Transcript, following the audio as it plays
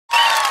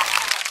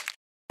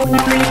Hi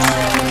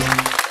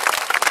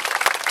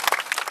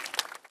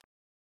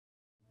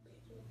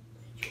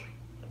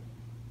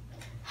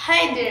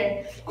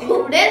there. In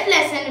today's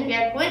lesson, we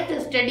are going to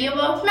study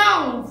about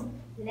nouns.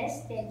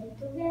 Let's study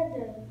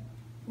together.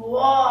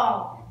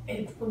 Wow,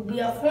 it would be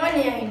a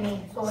funny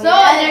evening. So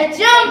let's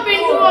jump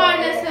into our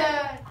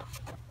lesson.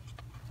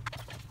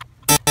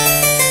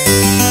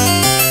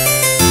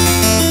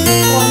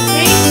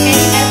 Concrete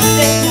and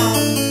abstract nouns.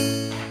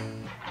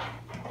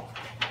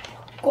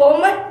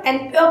 Common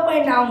and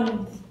proper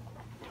nouns.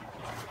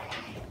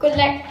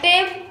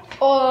 Collective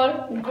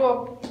or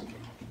group.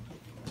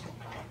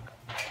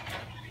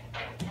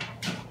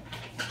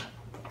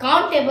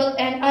 Countable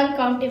and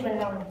uncountable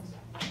nouns.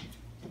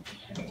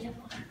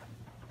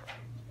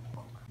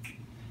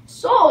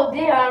 So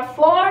there are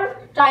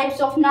four types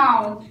of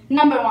nouns.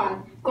 Number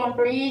 1,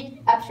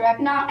 concrete, abstract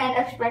noun and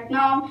abstract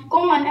noun,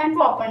 common and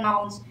proper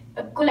nouns,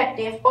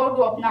 collective or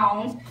group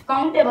nouns,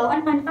 countable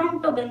and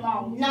uncountable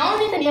nouns.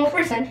 Noun is the name of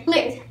person,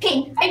 place,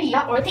 thing,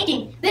 idea, or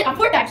thinking. There are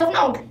four types of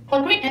nouns: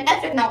 concrete and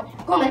abstract noun,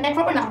 common and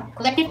proper noun,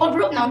 collective or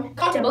group noun,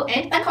 countable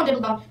and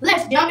uncountable noun.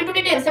 Let's jump into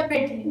details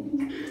separately.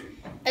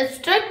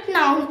 Abstract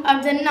nouns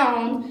are the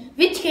nouns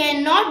which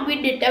cannot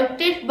be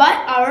detected by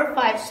our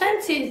five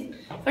senses.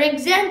 For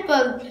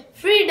example,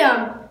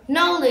 freedom,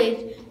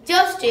 knowledge,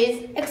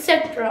 justice,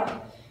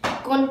 etc.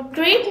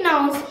 Concrete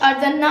nouns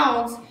are the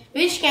nouns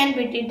which can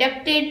be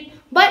detected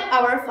by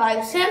our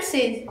five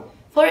senses.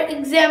 For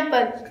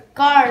example,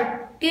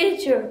 car,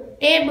 teacher,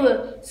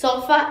 table,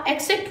 sofa,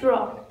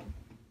 etc.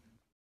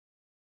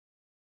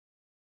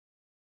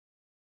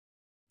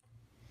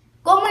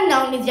 Common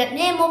noun is the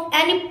name of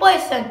any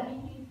person,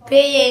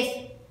 place,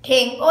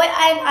 thing, or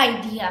an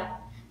idea.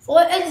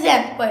 For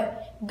example,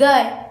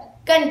 girl,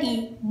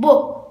 country,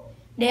 book.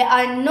 They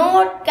are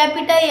not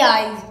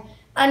capitalized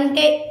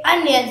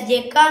unless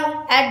they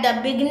come at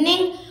the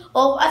beginning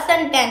of a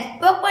sentence.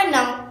 Proper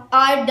nouns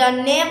are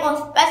the name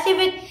of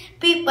specific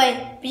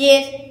people,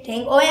 place,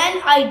 thing, or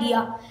an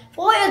idea.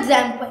 For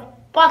example,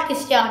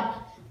 Pakistan,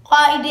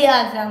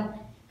 Quaid-e-Azam,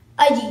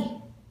 Aji.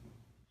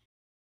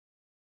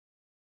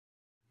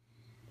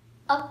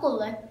 A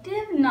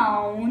collective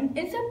noun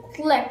is a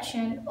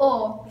collection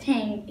of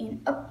things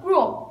in a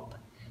group.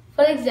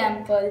 For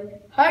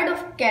example, herd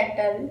of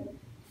cattle,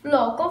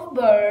 flock of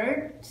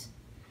birds,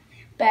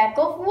 pack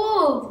of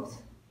wolves.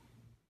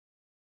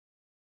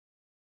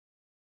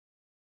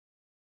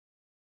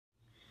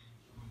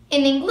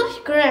 In English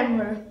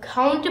grammar,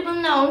 countable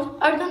nouns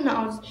are the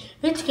nouns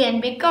which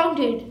can be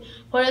counted.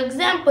 For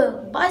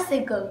example,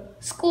 bicycle,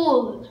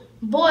 school,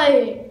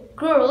 boy,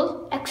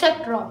 girl,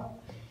 etc.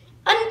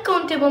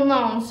 Uncountable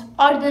nouns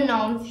are the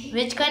nouns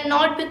which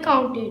cannot be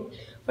counted.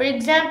 For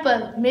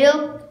example,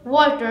 milk,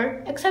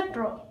 water,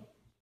 etc.